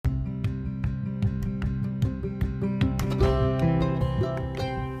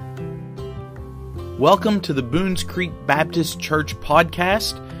Welcome to the Boones Creek Baptist Church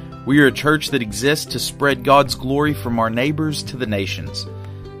podcast. We are a church that exists to spread God's glory from our neighbors to the nations.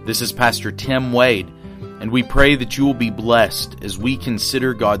 This is Pastor Tim Wade, and we pray that you will be blessed as we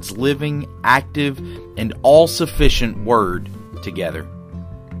consider God's living, active, and all-sufficient Word together.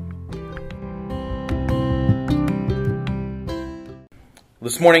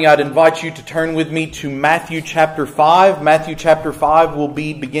 This morning I'd invite you to turn with me to Matthew chapter 5. Matthew chapter 5 will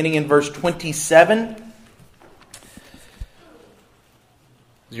be beginning in verse 27.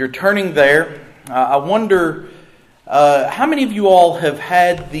 As you're turning there, I wonder how many of you all have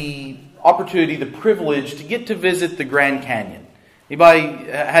had the opportunity, the privilege to get to visit the Grand Canyon? Anybody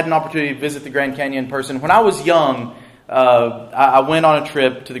had an opportunity to visit the Grand Canyon in person? When I was young, I went on a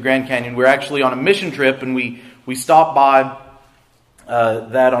trip to the Grand Canyon. We were actually on a mission trip, and we stopped by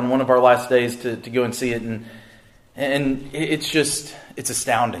that on one of our last days to go and see it, and it's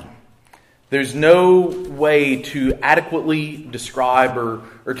astounding. There's no way to adequately describe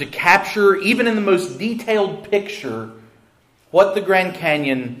or to capture, even in the most detailed picture, what the Grand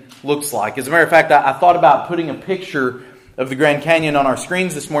Canyon looks like. As a matter of fact, I thought about putting a picture of the Grand Canyon on our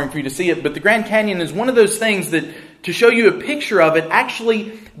screens this morning for you to see it, but the Grand Canyon is one of those things that, to show you a picture of it,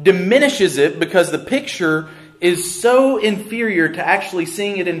 actually diminishes it, because the picture is so inferior to actually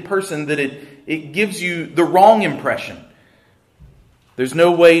seeing it in person that it gives you the wrong impression. There's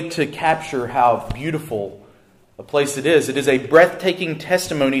no way to capture how beautiful a place it is. It is a breathtaking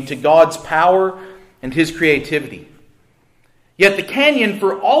testimony to God's power and His creativity. Yet the canyon,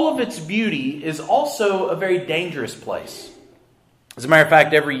 for all of its beauty, is also a very dangerous place. As a matter of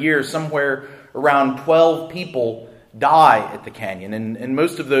fact, every year somewhere around 12 people die at the canyon, and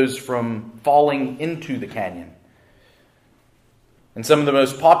most of those from falling into the canyon. In some of the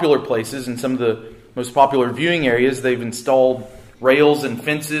most popular places, in some of the most popular viewing areas, they've installed rails and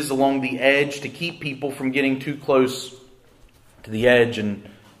fences along the edge to keep people from getting too close to the edge and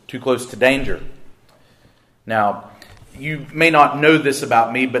too close to danger. Now, you may not know this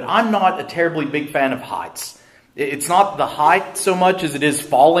about me, but I'm not a terribly big fan of heights. It's not the height so much as it is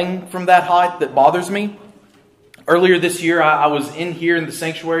falling from that height that bothers me. Earlier this year, I was in here in the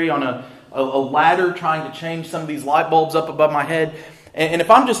sanctuary on a ladder trying to change some of these light bulbs up above my head. And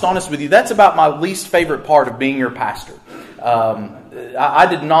if I'm just honest with you, that's about my least favorite part of being your pastor. I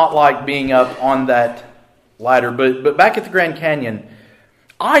did not like being up on that ladder. But back at the Grand Canyon,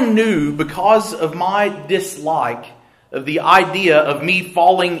 I knew, because of my dislike of the idea of me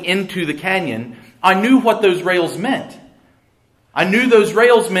falling into the canyon, I knew what those rails meant. I knew those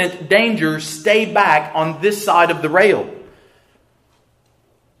rails meant danger, stay back on this side of the rail.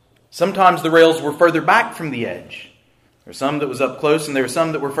 Sometimes the rails were further back from the edge. There were some that was up close, and there were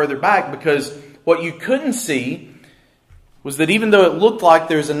some that were further back, because what you couldn't see was that even though it looked like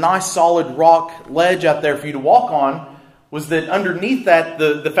there's a nice solid rock ledge out there for you to walk on, was that underneath that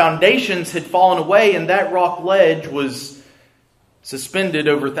the foundations had fallen away, and that rock ledge was suspended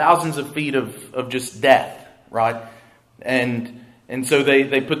over thousands of feet of just death, right? And so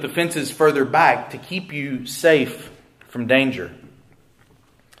they put the fences further back to keep you safe from danger.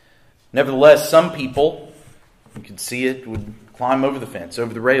 Nevertheless, some people, you could see it, would climb over the fence,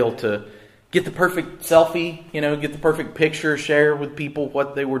 over the rail, to get the perfect selfie, get the perfect picture, share with people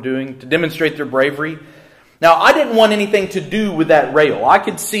what they were doing, to demonstrate their bravery. Now, I didn't want anything to do with that rail. I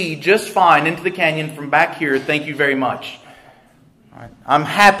could see just fine into the canyon from back here. Thank you very much. All right. I'm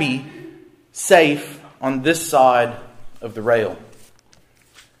happy, safe on this side of the rail.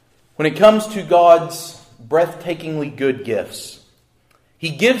 When it comes to God's breathtakingly good gifts, He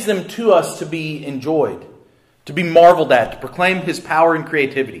gives them to us to be enjoyed, to be marveled at, to proclaim His power and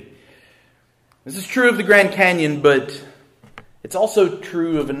creativity. This is true of the Grand Canyon, but it's also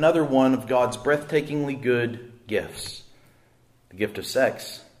true of another one of God's breathtakingly good gifts, the gift of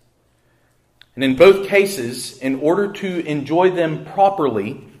sex. And in both cases, in order to enjoy them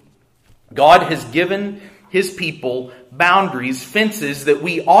properly, God has given His people boundaries, fences that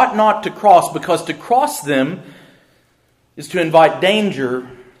we ought not to cross, because to cross them is to invite danger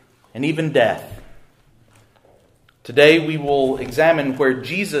and even death. Today we will examine where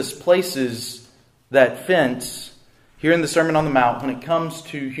Jesus places that fence here in the Sermon on the Mount when it comes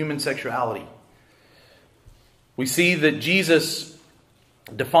to human sexuality. We see that Jesus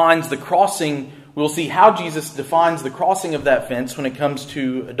defines the crossing. We'll see how Jesus defines the crossing of that fence when it comes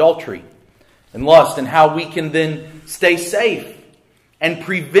to adultery and lust, and how we can then stay safe and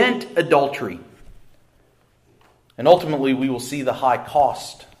prevent adultery. And ultimately, we will see the high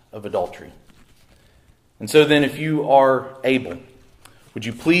cost of adultery. And so then, if you are able, would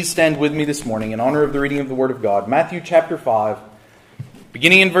you please stand with me this morning in honor of the reading of the Word of God? Matthew chapter 5,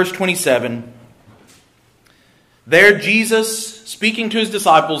 beginning in verse 27, There Jesus, speaking to his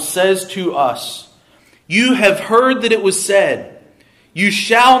disciples, says to us, "You have heard that it was said, 'You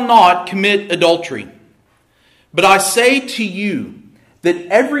shall not commit adultery.' But I say to you that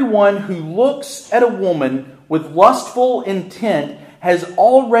everyone who looks at a woman with lustful intent has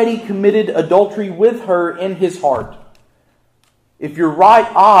already committed adultery with her in his heart. If your right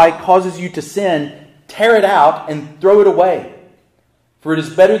eye causes you to sin, tear it out and throw it away. For it is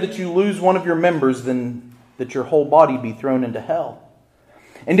better that you lose one of your members than that your whole body be thrown into hell.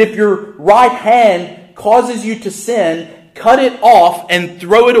 And if your right hand causes you to sin, cut it off and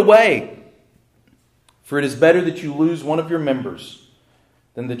throw it away. For it is better that you lose one of your members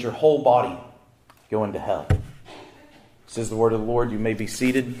than that your whole body go into hell." Says the word of the Lord. You may be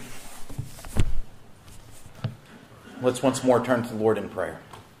seated. Let's once more turn to the Lord in prayer.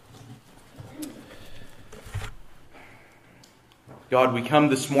 God, we come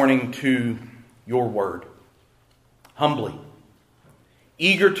this morning to your word, humbly,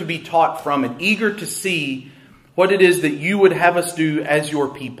 eager to be taught from it, eager to see what it is that you would have us do as your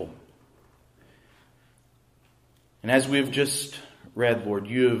people. And as we have just read, Lord,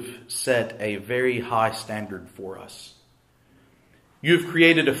 you have set a very high standard for us. You have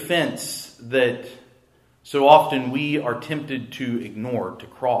created a fence that so often we are tempted to ignore, to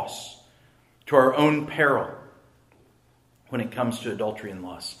cross, to our own peril when it comes to adultery and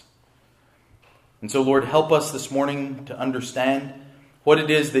lust. And so, Lord, help us this morning to understand what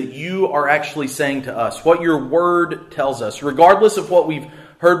it is that you are actually saying to us, what your word tells us, regardless of what we've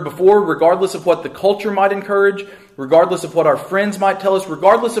heard before, regardless of what the culture might encourage, regardless of what our friends might tell us,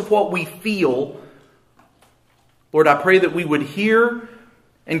 regardless of what we feel. Lord, I pray that we would hear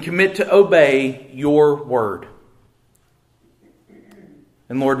and commit to obey your word.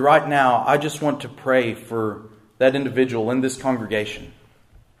 And Lord, right now, I just want to pray for that individual in this congregation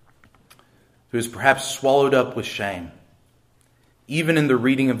who is perhaps swallowed up with shame, even in the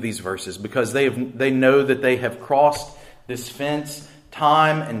reading of these verses, because they know that they have crossed this fence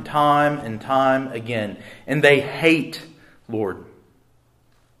time and time and time again. And they hate, Lord.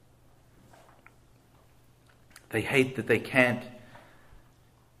 They hate that they can't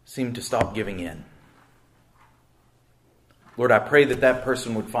seem to stop giving in. Lord, I pray that that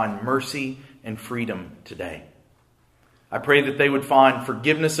person would find mercy and freedom today. I pray that they would find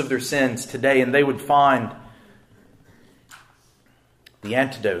forgiveness of their sins today, and they would find the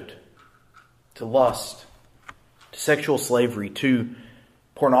antidote to lust, to sexual slavery, to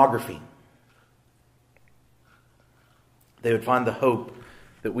pornography. They would find the hope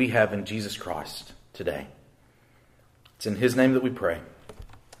that we have in Jesus Christ today. It's in His name that we pray.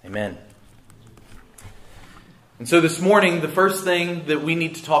 Amen. And so this morning, the first thing that we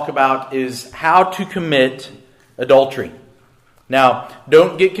need to talk about is how to commit adultery. Now,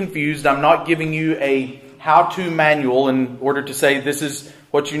 don't get confused. I'm not giving you a how-to manual in order to say this is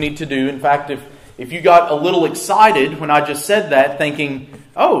what you need to do. In fact, if you got a little excited when I just said that, thinking,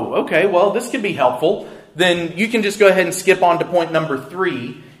 oh, okay, well, this could be helpful, then you can just go ahead and skip on to point number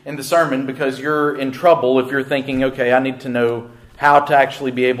 3 in the sermon, because you're in trouble if you're thinking, okay, I need to know how to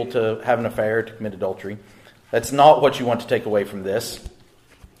actually be able to have an affair, to commit adultery. That's not what you want to take away from this.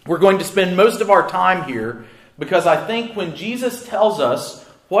 We're going to spend most of our time here because I think when Jesus tells us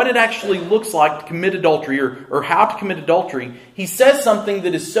what it actually looks like to commit adultery or how to commit adultery, He says something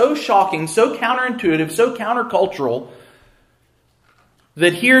that is so shocking, so counterintuitive, so countercultural,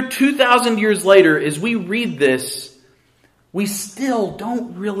 that here 2,000 years later, as we read this, we still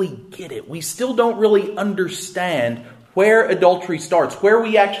don't really get it. We still don't really understand where adultery starts, where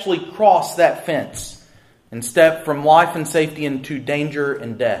we actually cross that fence and step from life and safety into danger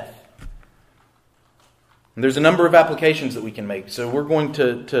and death. And there's a number of applications that we can make, so we're going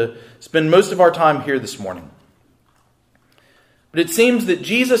to spend most of our time here this morning. But it seems that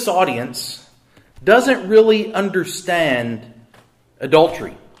Jesus' audience doesn't really understand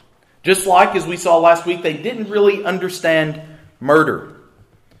adultery. Just like, as we saw last week, they didn't really understand murder.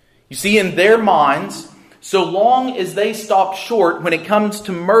 You see, in their minds, so long as they stopped short when it comes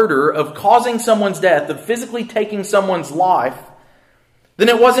to murder, of causing someone's death, of physically taking someone's life, then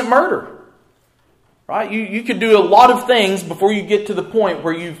it wasn't murder. Right? You could do a lot of things before you get to the point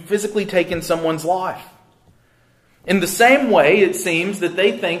where you've physically taken someone's life. In the same way, it seems that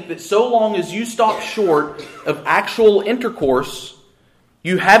they think that so long as you stop short of actual intercourse,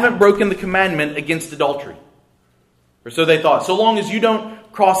 you haven't broken the commandment against adultery. Or so they thought. So long as you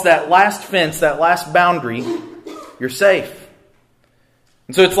don't cross that last fence, that last boundary, you're safe.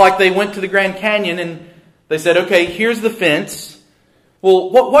 And so it's like they went to the Grand Canyon and they said, okay, here's the fence.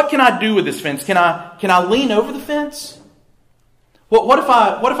 Well, what can I do with this fence? Can I lean over the fence? What if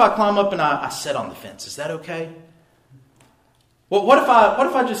I climb up and I sit on the fence? Is that okay? Well, what if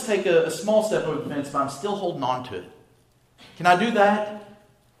I just take a small step over the fence, but I'm still holding on to it? Can I do that?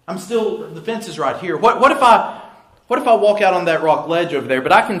 The fence is right here. What if I walk out on that rock ledge over there,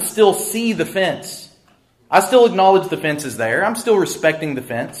 but I can still see the fence? I still acknowledge the fence is there. I'm still respecting the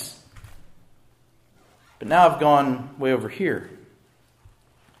fence. But now I've gone way over here.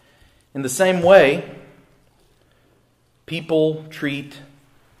 In the same way, people treat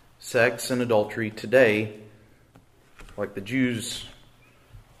sex and adultery today like the Jews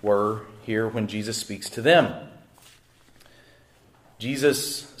were here when Jesus speaks to them.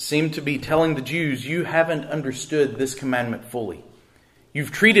 Jesus seemed to be telling the Jews, you haven't understood this commandment fully.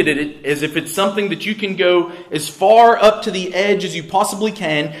 You've treated it as if it's something that you can go as far up to the edge as you possibly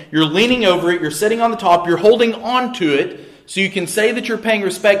can. You're leaning over it, you're sitting on the top, you're holding on to it, so you can say that you're paying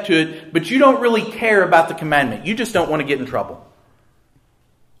respect to it, but you don't really care about the commandment. You just don't want to get in trouble.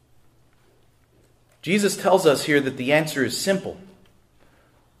 Jesus tells us here that the answer is simple.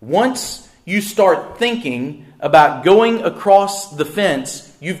 Once you start thinking about going across the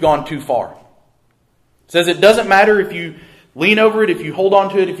fence, you've gone too far. It says it doesn't matter if you lean over it, if you hold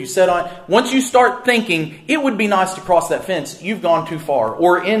on to it, if you sit on it. Once you start thinking, it would be nice to cross that fence, you've gone too far.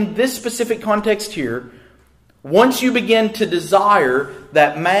 Or in this specific context here, once you begin to desire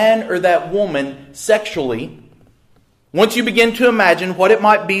that man or that woman sexually, once you begin to imagine what it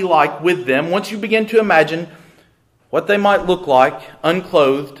might be like with them, once you begin to imagine what they might look like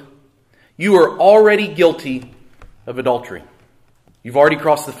unclothed, you are already guilty of adultery. You've already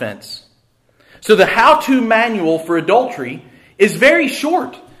crossed the fence. So the how-to manual for adultery is very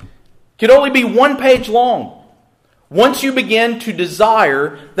short. It could only be 1 page long. Once you begin to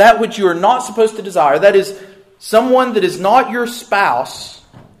desire that which you are not supposed to desire, that is, someone that is not your spouse,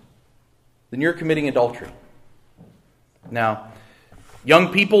 then you're committing adultery. Now,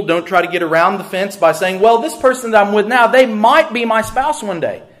 young people, don't try to get around the fence by saying, well, this person that I'm with now, they might be my spouse one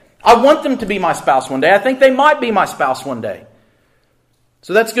day. I want them to be my spouse one day. I think they might be my spouse one day.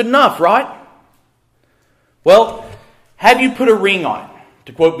 So that's good enough, right? Well, have you put a ring on it?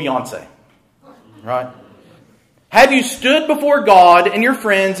 To quote Beyonce. Right? Have you stood before God and your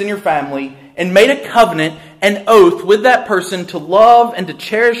friends and your family and made a covenant, an oath with that person to love and to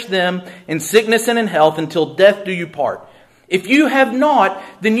cherish them in sickness and in health until death do you part? If you have not,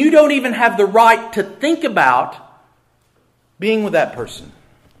 then you don't even have the right to think about being with that person.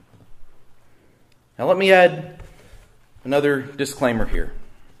 Now let me add another disclaimer here.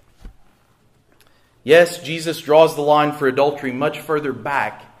 Yes, Jesus draws the line for adultery much further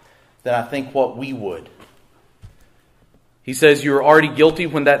back than I think what we would. He says you're already guilty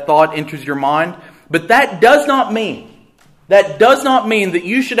when that thought enters your mind. But that does not mean that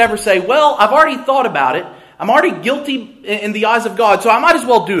you should ever say, well, I've already thought about it. I'm already guilty in the eyes of God, so I might as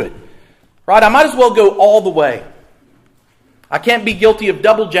well do it. Right? I might as well go all the way. I can't be guilty of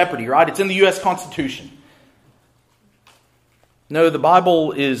double jeopardy, right? It's in the U.S. Constitution. No, the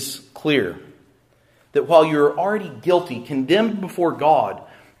Bible is clear that while you're already guilty, condemned before God,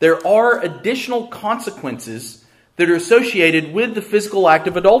 there are additional consequences that are associated with the physical act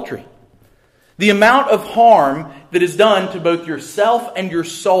of adultery. The amount of harm that is done to both yourself and your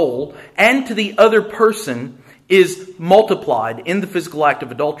soul and to the other person is multiplied in the physical act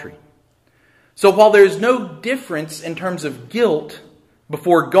of adultery. So while there is no difference in terms of guilt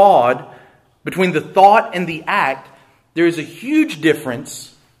before God between the thought and the act, there is a huge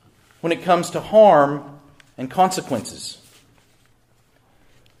difference when it comes to harm and consequences.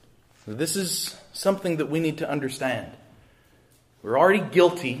 This is something that we need to understand. We're already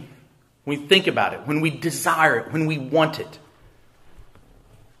guilty when we think about it, when we desire it, when we want it.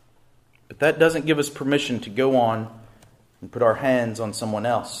 But that doesn't give us permission to go on and put our hands on someone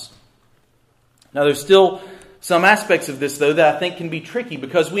else. Now, there's still some aspects of this, though, that I think can be tricky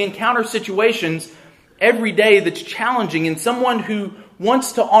because we encounter situations every day that's challenging in someone who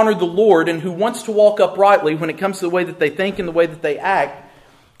wants to honor the Lord and who wants to walk uprightly when it comes to the way that they think and the way that they act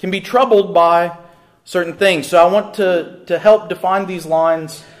can be troubled by certain things. So I want to help define these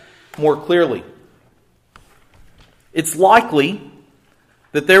lines more clearly. It's likely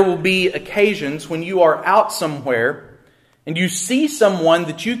that there will be occasions when you are out somewhere and you see someone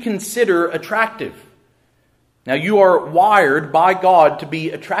that you consider attractive. Now, you are wired by God to be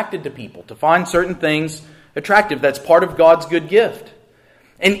attracted to people, to find certain things attractive. That's part of God's good gift.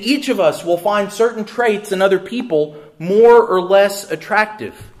 And each of us will find certain traits in other people more or less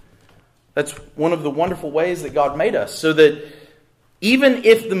attractive. That's one of the wonderful ways that God made us, so that even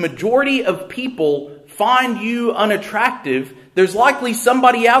if the majority of people find you unattractive, there's likely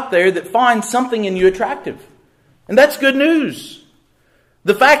somebody out there that finds something in you attractive. And that's good news.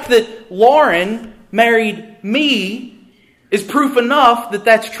 The fact that Lauren married me is proof enough that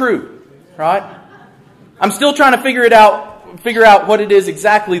that's true, right? I'm still trying to figure out what it is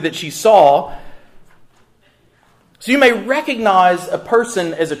exactly that she saw. So you may recognize a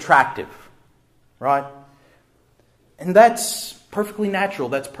person as attractive, right? And that's perfectly natural.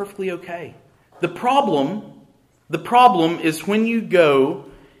 That's perfectly okay. The problem is when you go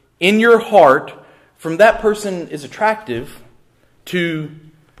in your heart from that person is attractive to,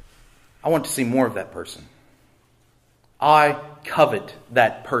 I want to see more of that person. I covet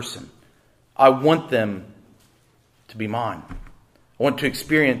that person. I want them to be mine. I want to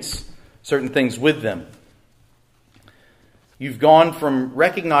experience certain things with them. You've gone from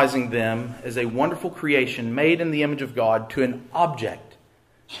recognizing them as a wonderful creation made in the image of God to an object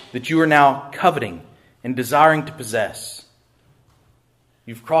that you are now coveting and desiring to possess.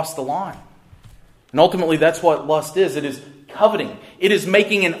 You've crossed the line. And ultimately that's what lust is. It is coveting. It is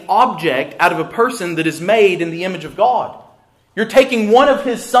making an object out of a person that is made in the image of God. You're taking one of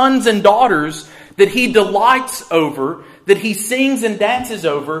His sons and daughters that He delights over, that He sings and dances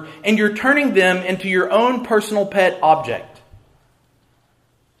over, and you're turning them into your own personal pet object.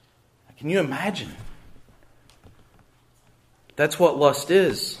 Can you imagine? That's what lust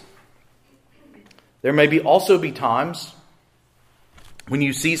is. There may also be times when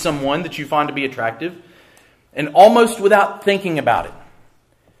you see someone that you find to be attractive, and almost without thinking about it,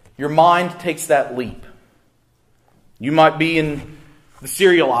 your mind takes that leap. You might be in the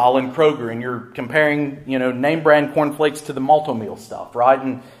cereal aisle in Kroger and you're comparing, name brand cornflakes to the Malto-Meal stuff,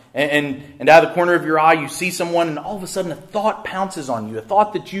 right? And out of the corner of your eye you see someone and all of a sudden a thought pounces on you. A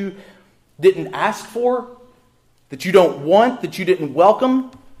thought that you didn't ask for, that you don't want, that you didn't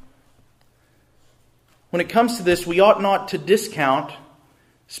welcome. When it comes to this, we ought not to discount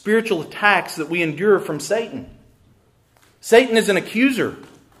spiritual attacks that we endure from Satan. Satan is an accuser.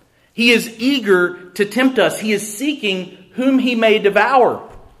 He is eager to tempt us. He is seeking whom he may devour.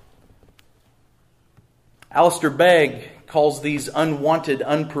 Alistair Begg calls these unwanted,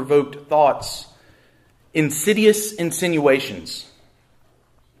 unprovoked thoughts insidious insinuations.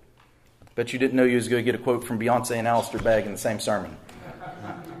 Bet you didn't know you was going to get a quote from Beyonce and Alistair Begg in the same sermon.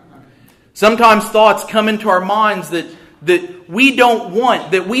 Sometimes thoughts come into our minds that we don't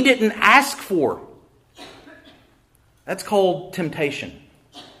want, that we didn't ask for. That's called temptation.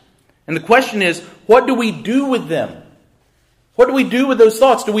 And the question is, what do we do with them? What do we do with those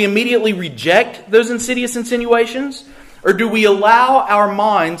thoughts? Do we immediately reject those insidious insinuations? Or do we allow our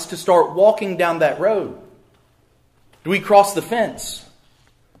minds to start walking down that road? Do we cross the fence?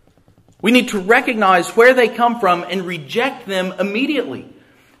 We need to recognize where they come from and reject them immediately.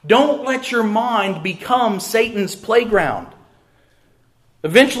 Don't let your mind become Satan's playground.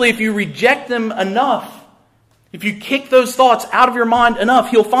 Eventually, if you reject them enough, if you kick those thoughts out of your mind enough,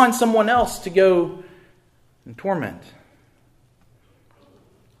 he'll find someone else to go and torment.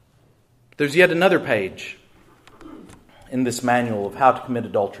 There's yet another page in this manual of how to commit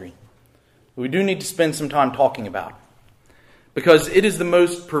adultery. We do need to spend some time talking about, because it is the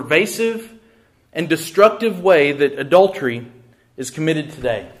most pervasive and destructive way that adultery is committed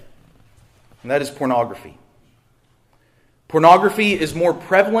today. And that is pornography. Pornography is more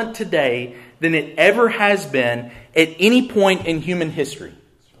prevalent today than it ever has been at any point in human history.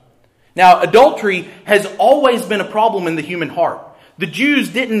 Now, adultery has always been a problem in the human heart. The Jews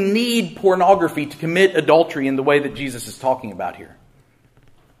didn't need pornography to commit adultery in the way that Jesus is talking about here.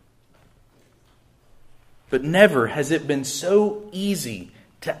 But never has it been so easy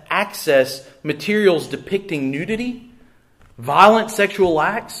to access materials depicting nudity, violent sexual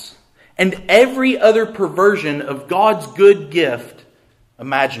acts, and every other perversion of God's good gift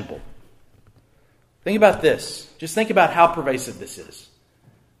imaginable. Think about this. Just think about how pervasive this is.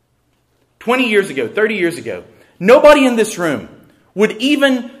 20 years ago, 30 years ago, nobody in this room wouldn't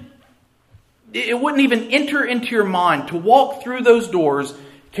even enter into your mind to walk through those doors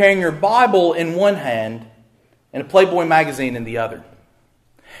carrying your Bible in one hand and a Playboy magazine in the other.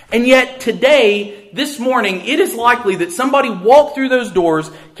 And yet today, this morning, it is likely that somebody walked through those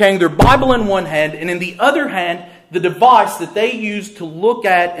doors carrying their Bible in one hand and in the other hand, the device that they use to look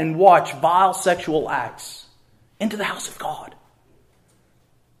at and watch vile sexual acts into the house of God.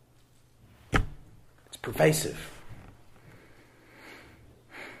 It's pervasive.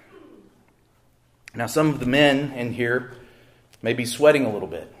 Now, some of the men in here may be sweating a little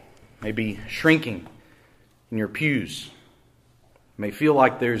bit, may be shrinking in your pews. You may feel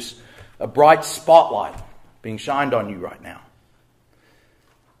like there's a bright spotlight being shined on you right now.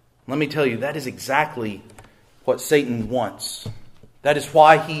 Let me tell you, that is exactly what Satan wants. That is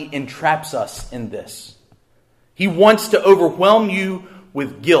why he entraps us in this. He wants to overwhelm you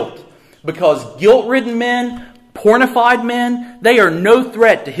with guilt, because guilt-ridden men pornified men, they are no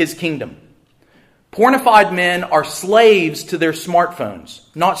threat to his kingdom. Pornified men are slaves to their smartphones,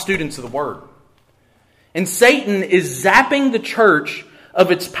 not students of the Word. And Satan is zapping the church of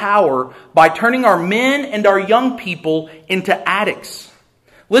its power by turning our men and our young people into addicts.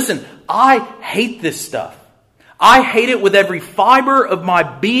 Listen, I hate this stuff. I hate it with every fiber of my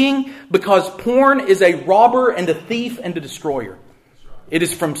being because porn is a robber and a thief and a destroyer. It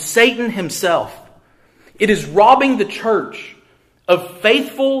is from Satan himself. It is robbing the church of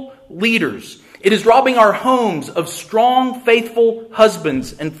faithful leaders. It is robbing our homes of strong, faithful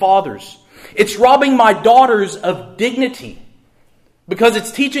husbands and fathers. It's robbing my daughters of dignity because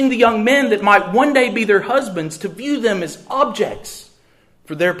it's teaching the young men that might one day be their husbands to view them as objects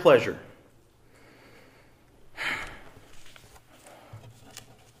for their pleasure.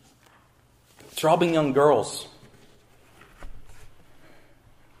 It's robbing young girls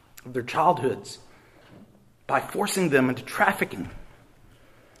of their childhoods by forcing them into trafficking.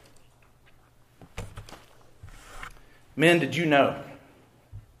 Men, did you know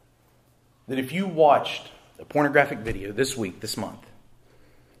that if you watched a pornographic video this week, this month,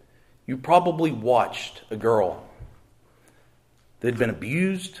 you probably watched a girl that had been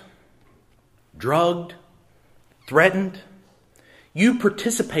abused, drugged, threatened? You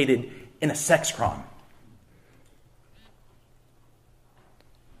participated in a sex crime.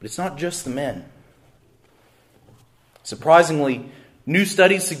 But it's not just the men. Surprisingly, new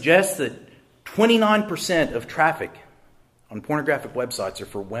studies suggest that 29% of traffic on pornographic websites are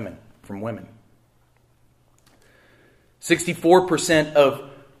for women, from women. 64% of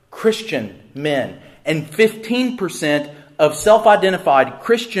Christian men and 15% of self-identified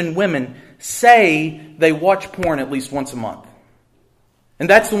Christian women say they watch porn at least once a month. And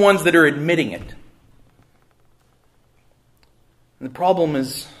that's the ones that are admitting it. And the problem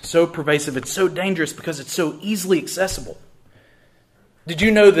is so pervasive, it's so dangerous because it's so easily accessible. Did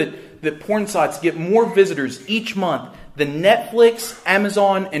you know that porn sites get more visitors each month than Netflix,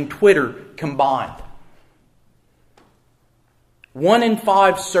 Amazon, and Twitter combined? 1 in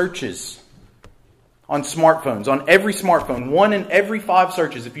 5 searches on smartphones, on every smartphone, 1 in every 5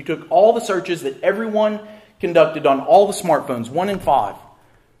 searches. If you took all the searches that everyone conducted on all the smartphones, 1 in 5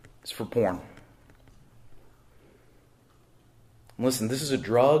 is for porn. Listen, this is a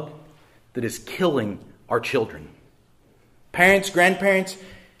drug that is killing our children. Parents, grandparents,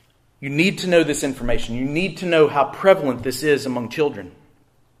 you need to know this information. You need to know how prevalent this is among children.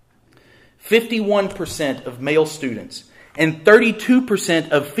 51% of male students and 32%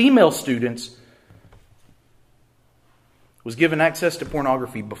 of female students was given access to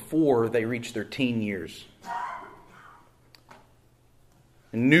pornography before they reached their teen years.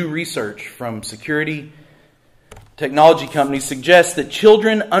 And new research from security technology companies suggests that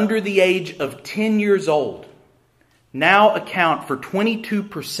children under the age of 10 years old now account for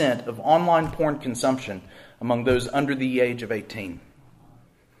 22% of online porn consumption among those under the age of 18.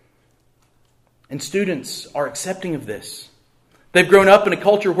 And students are accepting of this. They've grown up in a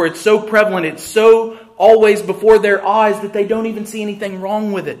culture where it's so prevalent, it's so always before their eyes that they don't even see anything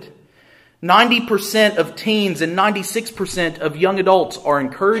wrong with it. 90% of teens and 96% of young adults are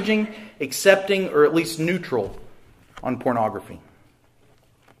encouraging, accepting, or at least neutral on pornography.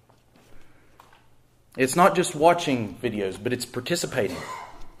 It's not just watching videos, but it's participating.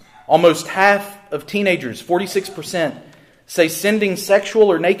 Almost half of teenagers, 46%, say sending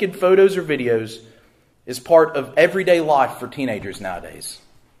sexual or naked photos or videos is part of everyday life for teenagers nowadays.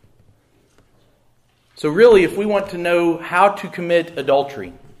 So really, if we want to know how to commit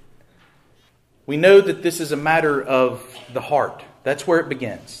adultery, we know that this is a matter of the heart. That's where it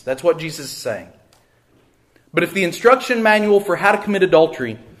begins. That's what Jesus is saying. But if the instruction manual for how to commit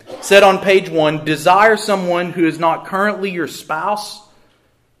adultery said on page 1, desire someone who is not currently your spouse,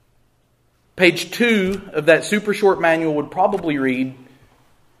 page 2 of that super short manual would probably read,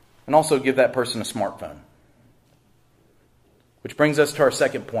 and also give that person a smartphone. Which brings us to our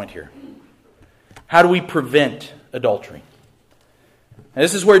second point here. How do we prevent adultery? Now,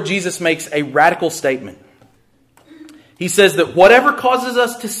 this is where Jesus makes a radical statement. He says that whatever causes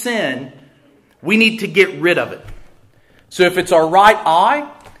us to sin, we need to get rid of it. So if it's our right eye,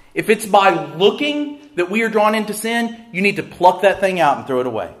 if it's by looking that we are drawn into sin, you need to pluck that thing out and throw it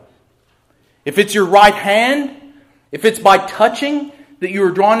away. If it's your right hand, if it's by touching that you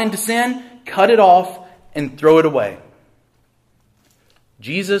are drawn into sin, cut it off and throw it away.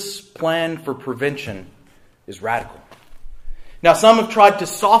 Jesus' plan for prevention is radical. Now, some have tried to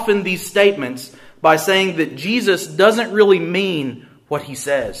soften these statements by saying that Jesus doesn't really mean what he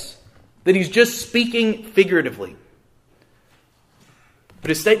says, that he's just speaking figuratively. But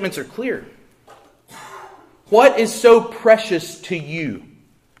his statements are clear. What is so precious to you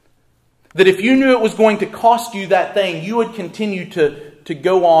that if you knew it was going to cost you that thing, you would continue to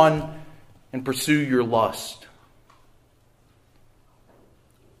go on and pursue your lust?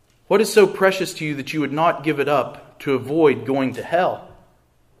 What is so precious to you that you would not give it up to avoid going to hell?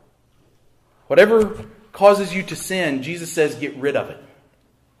 Whatever causes you to sin, Jesus says, get rid of it.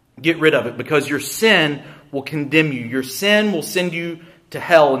 Get rid of it, because your sin will condemn you. Your sin will send you to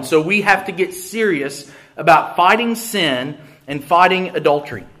hell. And so we have to get serious about fighting sin and fighting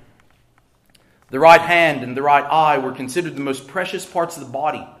adultery. The right hand and the right eye were considered the most precious parts of the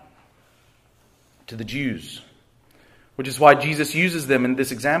body to the Jews, which is why Jesus uses them in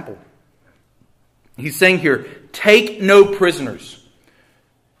this example. He's saying here, take no prisoners.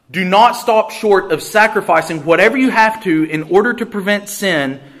 Do not stop short of sacrificing whatever you have to in order to prevent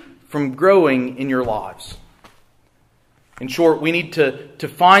sin from growing in your lives. In short, we need to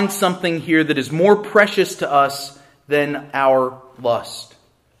find something here that is more precious to us than our lust.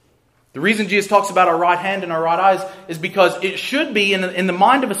 The reason Jesus talks about our right hand and our right eyes is because it should be in the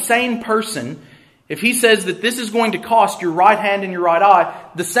mind of a sane person. If he says that this is going to cost your right hand and your right eye,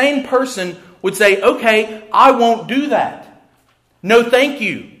 the sane person would say, okay, I won't do that. No, thank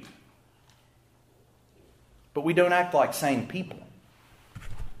you. But we don't act like sane people.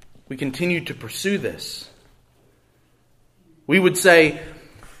 We continue to pursue this. We would say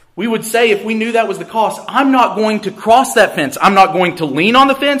if we knew that was the cost, I'm not going to cross that fence. I'm not going to lean on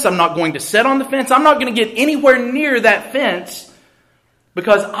the fence. I'm not going to sit on the fence. I'm not going to get anywhere near that fence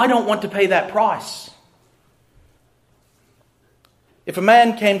because I don't want to pay that price. If a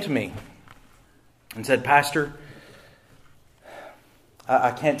man came to me and said, Pastor,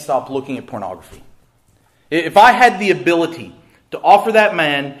 I can't stop looking at pornography. If I had the ability to offer that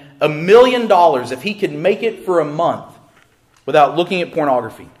man $1 million if he could make it for a month without looking at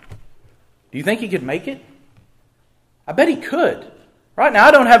pornography, do you think he could make it? I bet he could. Right now,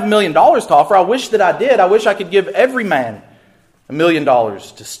 I don't have $1 million to offer. I wish that I did. I wish I could give every man $1 million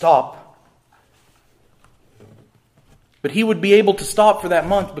to stop. But he would be able to stop for that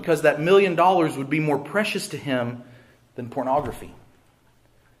month because that $1 million would be more precious to him than pornography.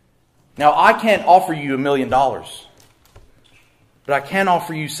 Now, I can't offer you $1 million, but I can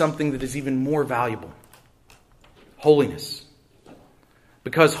offer you something that is even more valuable. Holiness.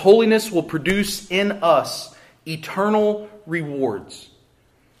 Because holiness will produce in us eternal rewards.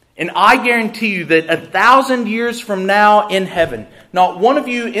 And I guarantee you that 1,000 years from now in heaven, not one of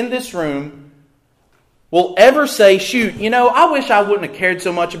you in this room will ever say, shoot, I wish I wouldn't have cared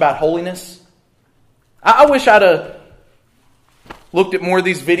so much about holiness. I wish I'd have looked at more of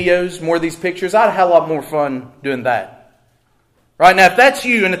these videos, more of these pictures. I'd have had a lot more fun doing that. Right? Now, if that's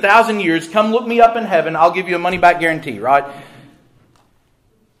you in 1,000 years, come look me up in heaven. I'll give you a money-back guarantee, right?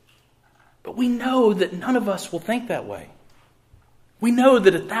 But we know that none of us will think that way. We know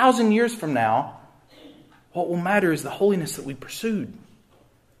that 1,000 years from now, what will matter is the holiness that we pursued.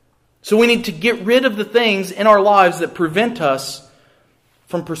 So we need to get rid of the things in our lives that prevent us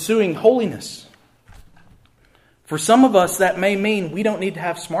from pursuing holiness. For some of us, that may mean we don't need to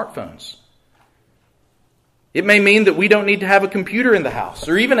have smartphones. It may mean that we don't need to have a computer in the house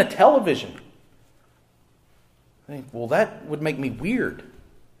or even a television. I think, well, that would make me weird.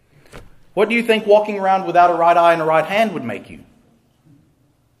 What do you think walking around without a right eye and a right hand would make you?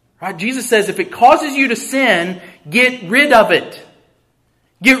 Right? Jesus says if it causes you to sin, get rid of it.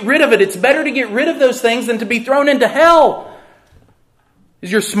 Get rid of it. It's better to get rid of those things than to be thrown into hell.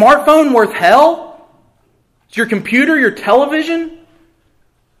 Is your smartphone worth hell? Is your computer, your television?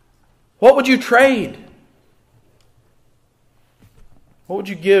 What would you trade? What would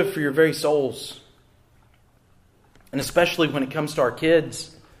you give for your very souls? And especially when it comes to our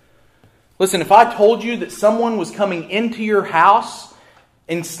kids. Listen, if I told you that someone was coming into your house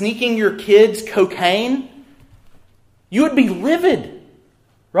and sneaking your kids cocaine, you would be livid,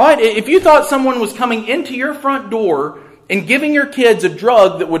 right? If you thought someone was coming into your front door and giving your kids a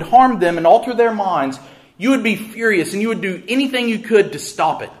drug that would harm them and alter their minds, you would be furious and you would do anything you could to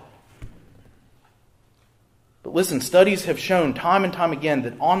stop it. But listen, studies have shown time and time again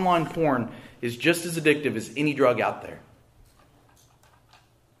that online porn is just as addictive as any drug out there.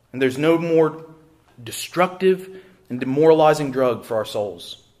 And there's no more destructive and demoralizing drug for our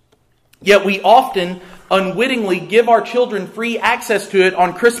souls. Yet we often unwittingly give our children free access to it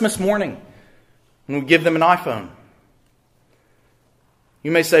on Christmas morning when we give them an iPhone.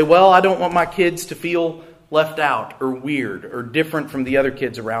 You may say, well, I don't want my kids to feel left out or weird or different from the other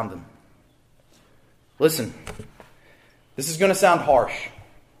kids around them. Listen, this is going to sound harsh,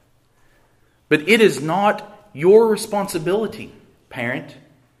 but it is not your responsibility, parent,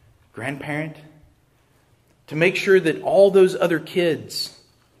 grandparent, to make sure that all those other kids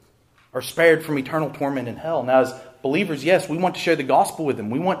are spared from eternal torment in hell. Now, as believers, yes, we want to share the gospel with them.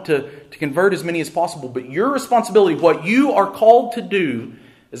 We want to convert as many as possible. But your responsibility, what you are called to do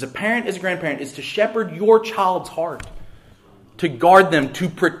as a parent, as a grandparent, is to shepherd your child's heart, to guard them, to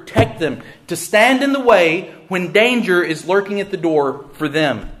protect them, to stand in the way when danger is lurking at the door for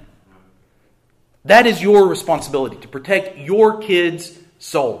them. That is your responsibility, to protect your kid's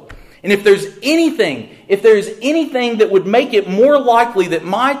soul. And if there's anything that would make it more likely that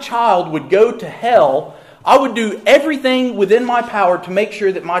my child would go to hell, I would do everything within my power to make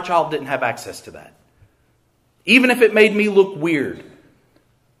sure that my child didn't have access to that. Even if it made me look weird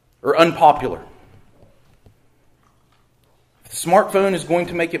or unpopular. If the smartphone is going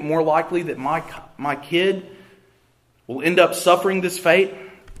to make it more likely that my kid will end up suffering this fate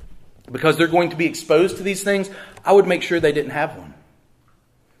because they're going to be exposed to these things, I would make sure they didn't have one.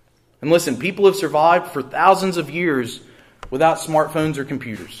 And listen, people have survived for thousands of years without smartphones or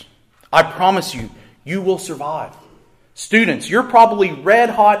computers. I promise you, you will survive. Students, you're probably red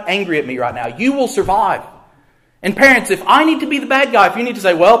hot angry at me right now. You will survive. And parents, if I need to be the bad guy, if you need to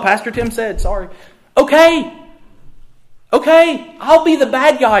say, well, Pastor Tim said, sorry. Okay, I'll be the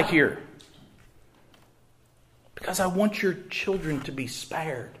bad guy here. Because I want your children to be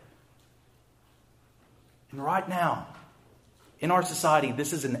spared. And right now, in our society,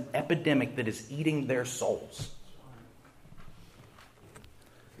 this is an epidemic that is eating their souls.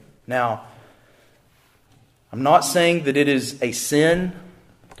 Now, I'm not saying that it is a sin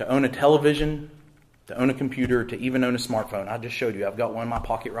to own a television, to own a computer, to even own a smartphone. I just showed you. I've got one in my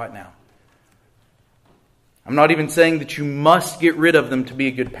pocket right now. I'm not even saying that you must get rid of them to be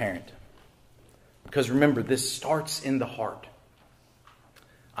a good parent. Because remember, this starts in the heart.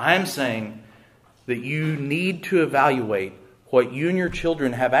 I am saying that you need to evaluate what you and your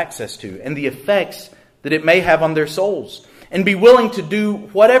children have access to and the effects that it may have on their souls. And be willing to do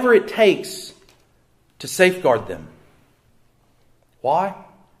whatever it takes to safeguard them. Why?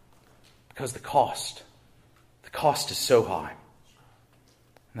 Because the cost is so high.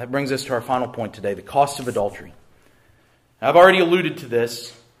 And that brings us to our final point today, the cost of adultery. I've already alluded to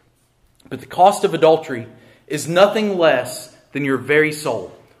this, but the cost of adultery is nothing less than your very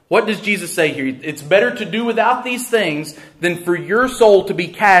soul. What does Jesus say here? It's better to do without these things than for your soul to be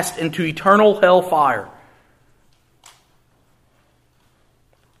cast into eternal hell fire.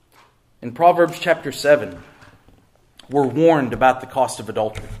 In Proverbs chapter 7, we're warned about the cost of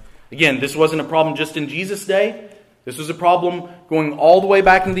adultery. Again, this wasn't a problem just in Jesus' day. This was a problem going all the way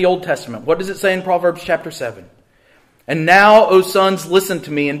back into the Old Testament. What does it say in Proverbs chapter 7? And now, O sons, listen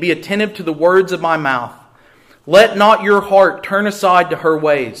to me and be attentive to the words of my mouth. Let not your heart turn aside to her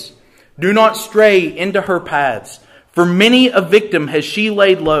ways. Do not stray into her paths. For many a victim has she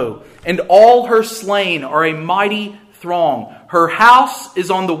laid low, and all her slain are a mighty throng. Her house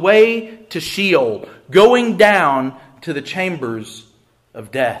is on the way to Sheol, going down to the chambers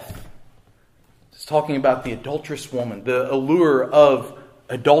of death. It's talking about the adulterous woman, the allure of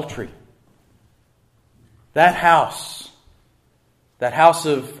adultery. That house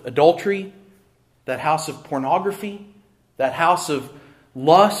of adultery, that house of pornography, that house of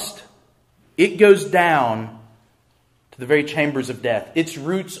lust, it goes down to the very chambers of death. Its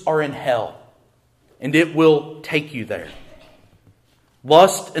roots are in hell, and it will take you there.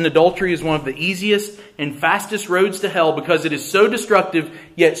 Lust and adultery is one of the easiest and fastest roads to hell because it is so destructive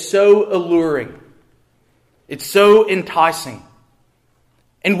yet so alluring. It's so enticing.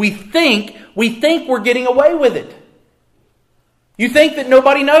 And we think we're getting away with it. You think that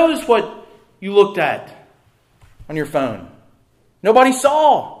nobody knows what you looked at on your phone. Nobody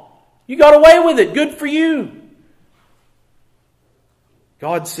saw. You got away with it. Good for you.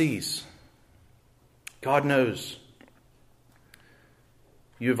 God sees. God knows.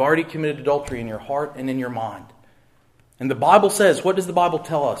 You have already committed adultery in your heart and in your mind. And the Bible says, what does the Bible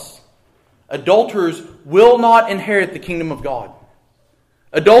tell us? Adulterers will not inherit the kingdom of God.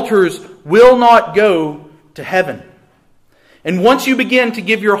 Adulterers will not go to heaven. And once you begin to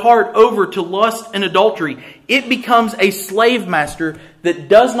give your heart over to lust and adultery, it becomes a slave master that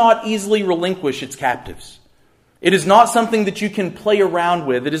does not easily relinquish its captives. It is not something that you can play around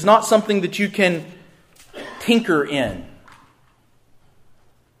with. It is not something that you can tinker in.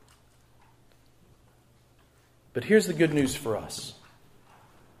 But here's the good news for us.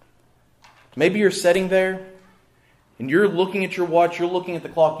 Maybe you're sitting there and you're looking at your watch, you're looking at the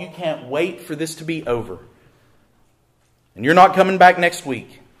clock, you can't wait for this to be over. And you're not coming back next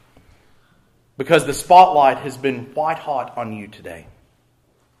week because the spotlight has been white hot on you today.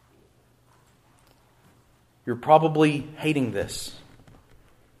 You're probably hating this.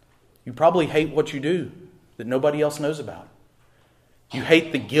 You probably hate what you do that nobody else knows about. You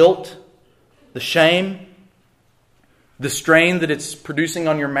hate the guilt, the shame, the strain that it's producing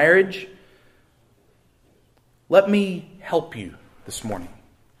on your marriage. Let me help you this morning.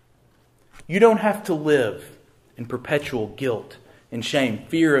 You don't have to live in perpetual guilt and shame,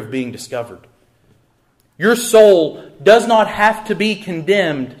 fear of being discovered. Your soul does not have to be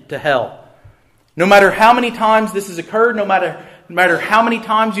condemned to hell. No matter how many times this has occurred, no matter how many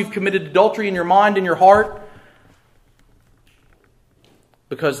times you've committed adultery in your mind and your heart,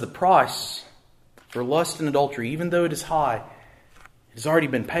 because the price for lust and adultery, even though it is high, has already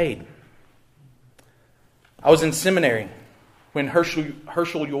been paid. I was in seminary when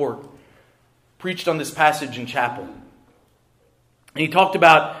Herschel York preached on this passage in chapel. And he talked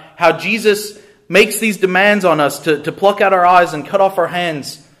about how Jesus makes these demands on us to pluck out our eyes and cut off our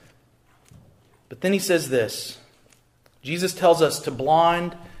hands. But then he says this. Jesus tells us to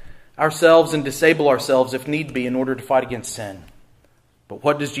blind ourselves and disable ourselves if need be in order to fight against sin. But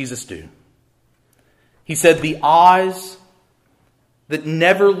what does Jesus do? He said the eyes that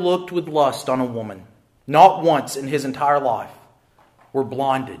never looked with lust on a woman, not once in his entire life, were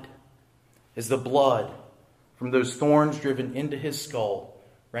blinded as the blood from those thorns driven into his skull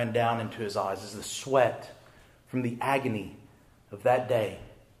ran down into his eyes, as the sweat from the agony of that day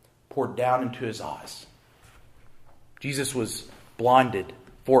poured down into his eyes. Jesus was blinded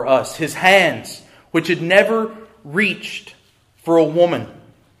for us. His hands, which had never reached for a woman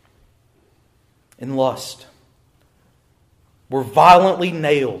in lust, were violently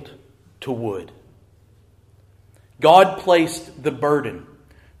nailed to wood. God placed the burden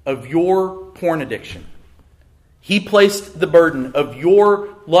of your porn addiction. He placed the burden of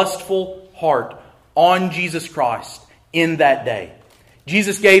your lustful heart on Jesus Christ in that day.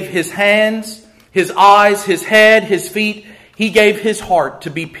 Jesus gave his hands, his eyes, his head, his feet. He gave his heart to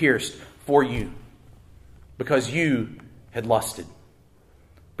be pierced for you because you had lusted,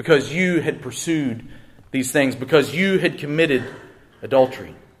 because you had pursued these things, because you had committed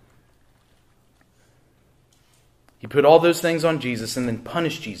adultery. He put all those things on Jesus and then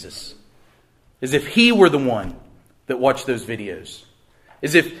punished Jesus as if he were the one that watched those videos,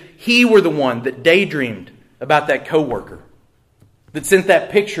 as if he were the one that daydreamed about that coworker, that sent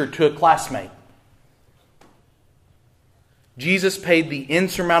that picture to a classmate. Jesus paid the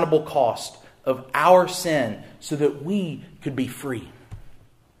insurmountable cost of our sin so that we could be free.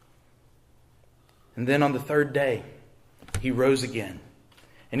 And then on the third day, he rose again.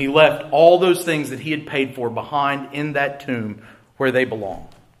 And he left all those things that he had paid for behind in that tomb where they belong.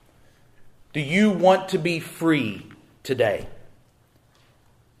 Do you want to be free today?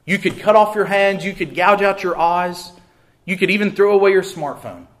 You could cut off your hands. You could gouge out your eyes. You could even throw away your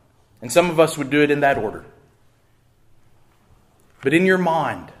smartphone. And some of us would do it in that order. But in your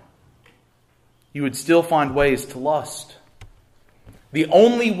mind, you would still find ways to lust. The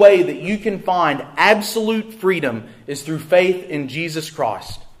only way that you can find absolute freedom is through faith in Jesus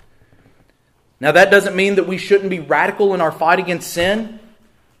Christ. Now, that doesn't mean that we shouldn't be radical in our fight against sin,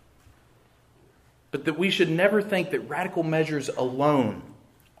 but that we should never think that radical measures alone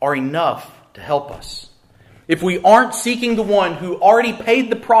are enough to help us. If we aren't seeking the one who already paid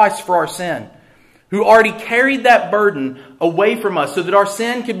the price for our sin, who already carried that burden away from us so that our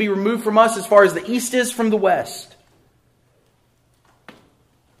sin could be removed from us as far as the east is from the west,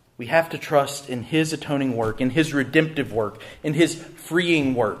 we have to trust in his atoning work, in his redemptive work, in his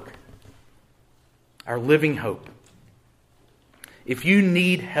freeing work, our living hope. If you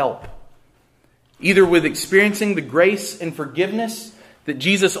need help, either with experiencing the grace and forgiveness that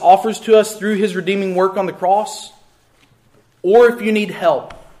Jesus offers to us through his redeeming work on the cross, or if you need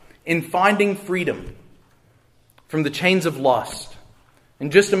help in finding freedom from the chains of lust, in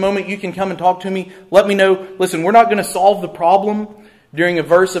just a moment you can come and talk to me. Let me know. Listen, we're not going to solve the problem during a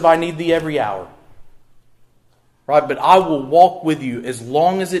verse of I need thee every hour. Right? But I will walk with you as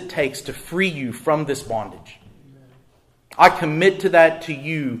long as it takes to free you from this bondage. I commit to that to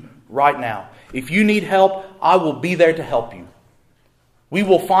you right now. If you need help, I will be there to help you. We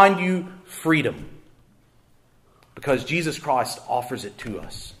will find you freedom because Jesus Christ offers it to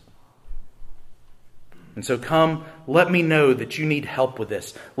us. And so come, let me know that you need help with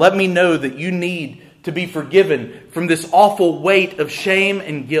this. Let me know that you need to be forgiven from this awful weight of shame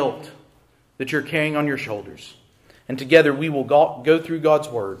and guilt that you're carrying on your shoulders. And together we will go through God's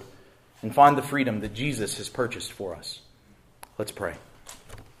Word and find the freedom that Jesus has purchased for us. Let's pray.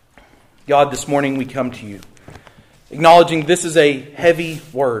 God, this morning we come to you, acknowledging this is a heavy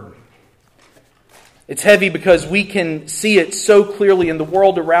word. It's heavy because we can see it so clearly in the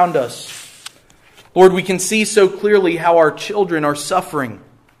world around us. Lord, we can see so clearly how our children are suffering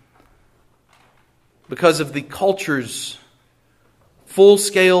because of the culture's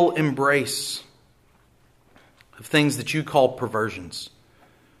full-scale embrace of things that you call perversions.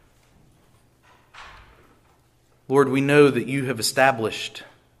 Lord, we know that you have established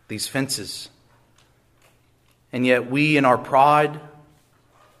these fences. And yet we, in our pride,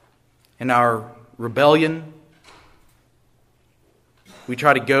 in our rebellion, we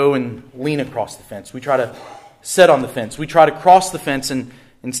try to go and lean across the fence. We try to sit on the fence. We try to cross the fence and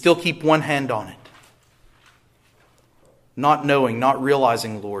still keep one hand on it. Not knowing, not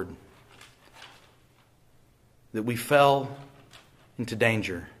realizing, Lord, that we fell into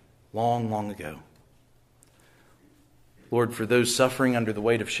danger long, long ago. Lord, for those suffering under the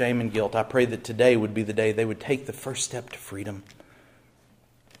weight of shame and guilt, I pray that today would be the day they would take the first step to freedom.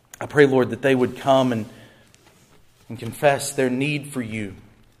 I pray, Lord, that they would come and confess their need for you.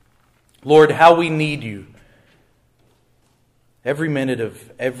 Lord, how we need you every minute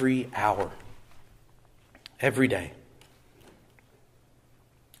of every hour, every day.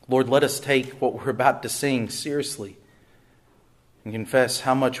 Lord, let us take what we're about to sing seriously and confess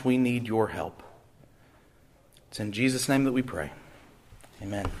how much we need your help. It's in Jesus' name that we pray.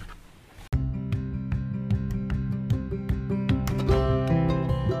 Amen.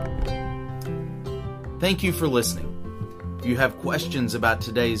 Thank you for listening. If you have questions about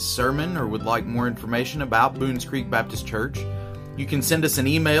today's sermon or would like more information about Boones Creek Baptist Church, you can send us an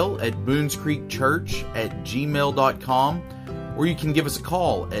email at boonescreekchurch@gmail.com, or you can give us a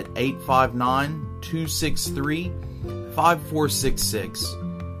call at 859-263-5466.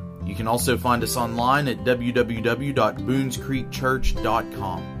 You can also find us online at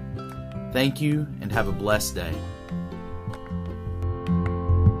www.boonescreekchurch.com. Thank you and have a blessed day.